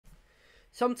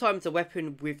Sometimes a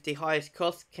weapon with the highest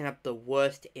cost can have the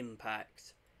worst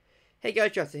impact. Hey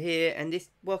guys, Justin here, and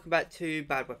welcome back to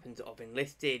Bad Weapons of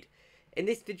Enlisted. In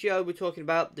this video, we're talking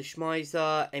about the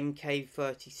Schmeisser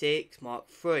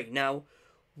MK36.III. Now,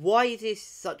 why is this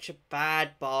such a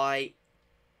bad buy?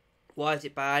 Why is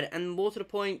it bad? And more to the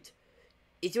point,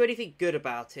 is there anything good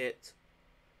about it?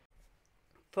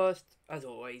 First, as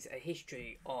always, a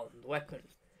history on the weapon.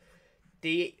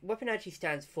 The weapon actually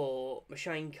stands for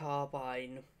Machine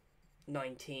Carbine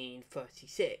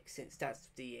 1936, since that's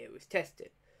the year it was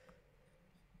tested.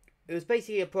 It was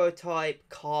basically a prototype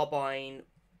carbine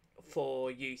for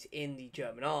use in the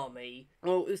German army.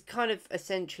 Well, it was kind of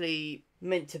essentially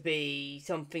meant to be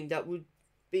something that would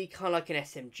be kind of like an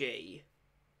SMG,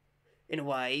 in a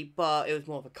way, but it was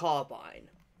more of a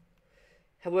carbine.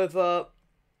 However,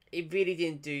 it really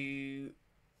didn't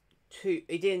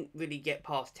it didn't really get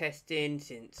past testing,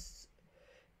 since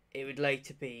it would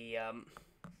later be,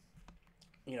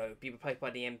 be replaced by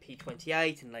the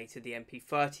MP28 and later the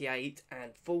MP38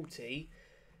 and 40.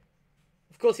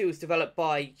 Of course, it was developed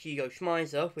by Hugo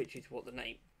Schmeisser, which is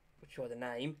the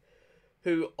name,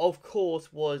 who of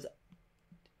course was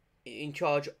in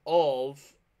charge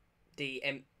of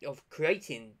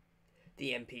creating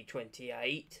the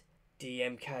MP28,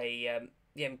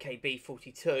 the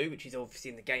MKB42, which is obviously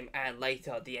in the game, and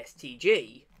later the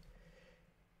STG.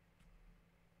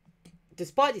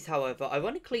 Despite this, however,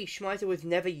 ironically, Schmeisser was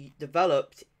never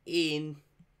developed would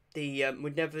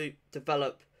never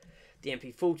develop the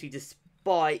MP40,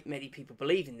 despite many people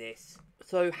believing this.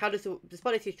 So,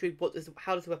 despite its history,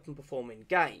 how does the weapon perform in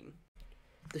game?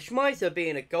 The Schmeisser,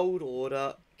 being a gold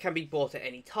order, can be bought at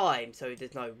any time, so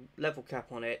there's no level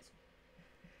cap on it.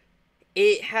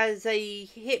 It has a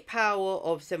hit power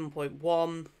of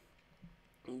 7.1,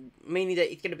 meaning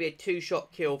that it's going to be a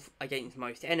 2-shot kill against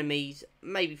most enemies,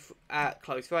 maybe at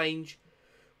close range,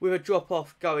 with a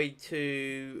drop-off going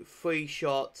to 3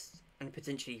 shots and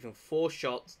potentially even 4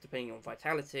 shots, depending on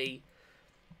vitality,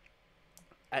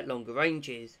 at longer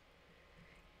ranges.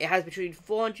 It has between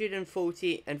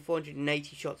 440 and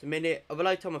 480 shots a minute, a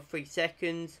reload time of 3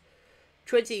 seconds,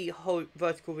 20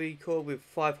 vertical recoil with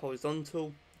 5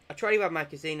 horizontal, a trailing round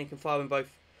magazine, and can fire in both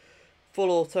full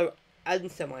auto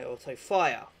and semi-auto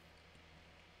fire.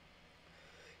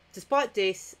 Despite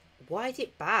this, why is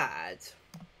it bad?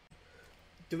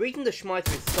 The reason the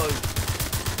Schmeisser is so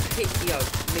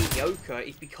mediocre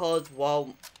is because,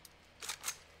 while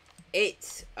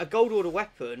it's a gold order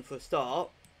weapon for a start,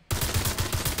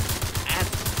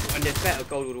 and there's better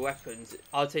gold order weapons,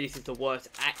 I'd say this is the worst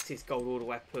Axis gold order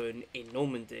weapon in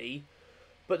Normandy.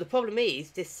 But the problem is,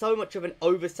 there's so much of an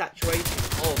oversaturation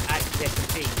of Axis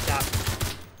SMGs that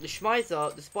the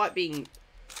Schmeisser, despite being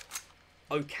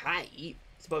okay,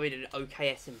 an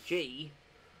okay SMG,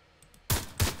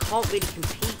 can't really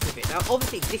compete with it. Now,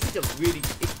 obviously, this is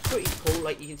it's pretty cool.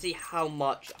 Like, you can see how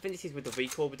much, I think this is with the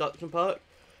recoil reduction perk,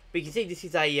 but you can see this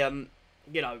is a, this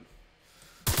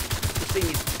thing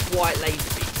is quite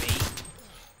laser beamy.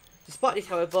 Despite this,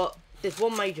 however, there's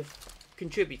one major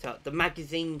contributor: the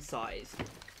magazine size.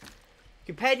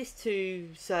 Compare this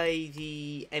to, say,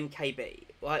 the MKB,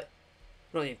 right?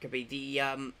 Not the MKB, the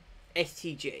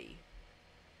STG.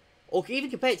 Or even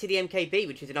compare it to the MKB,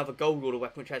 which is another gold order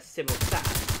weapon which has similar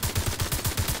stats.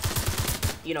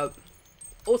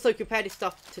 Also compare this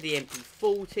stuff to the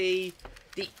MP40.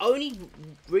 The only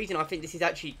reason I think this is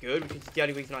actually good, which is the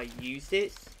only reason I used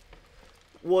this,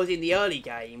 was in the early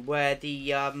game, where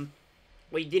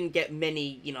where you didn't get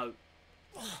many,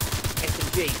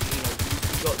 SMGs.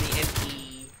 You got the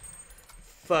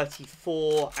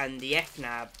MP34 and the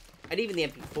FNAB, and even the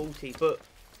MP40, but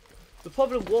the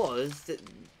problem was that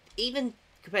even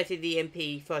compared to the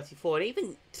MP34, and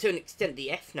even to an extent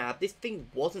the FNAB, this thing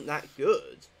wasn't that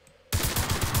good.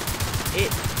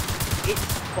 It's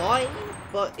fine,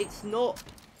 but it's not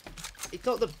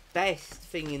the best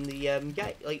thing in the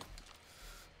game. Like,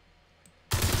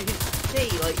 you can see,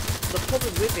 like, the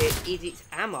problem with it is its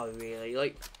ammo, really.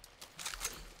 Like,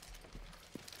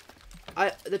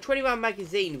 the 20-round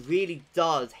magazine really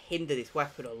does hinder this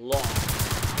weapon a lot,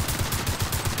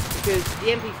 because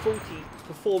the MP40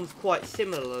 performs quite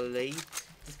similarly,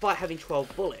 despite having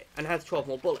 12 bullets, and has 12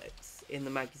 more bullets in the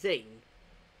magazine.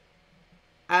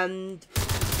 And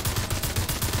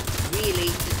really,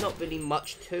 there's not really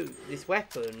much to this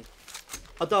weapon.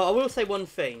 Although, I will say one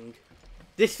thing: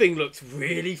 this thing looks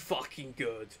really fucking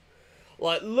good.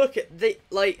 Like, look at the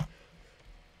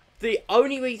the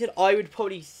only reason I would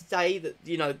probably say that,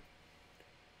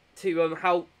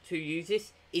 how to use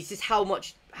this is just how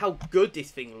good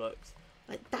this thing looks.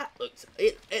 Like,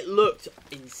 it looked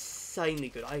insanely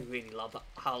good. I really love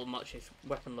how much this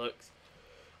weapon looks.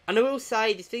 And I will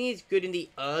say, this thing is good in the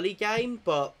early game,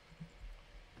 but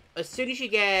as soon as you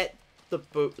get the,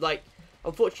 like,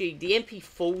 unfortunately, the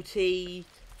MP40,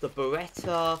 the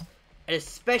Beretta, and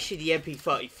especially the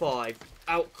MP35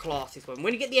 outclass this one.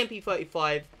 When you get the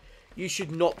MP35, you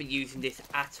should not be using this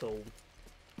at all.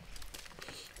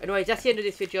 Anyways, that's the end of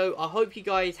this video. I hope you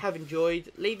guys have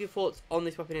enjoyed. Leave your thoughts on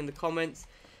this weapon in the comments,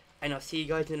 and I'll see you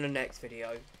guys in the next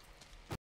video.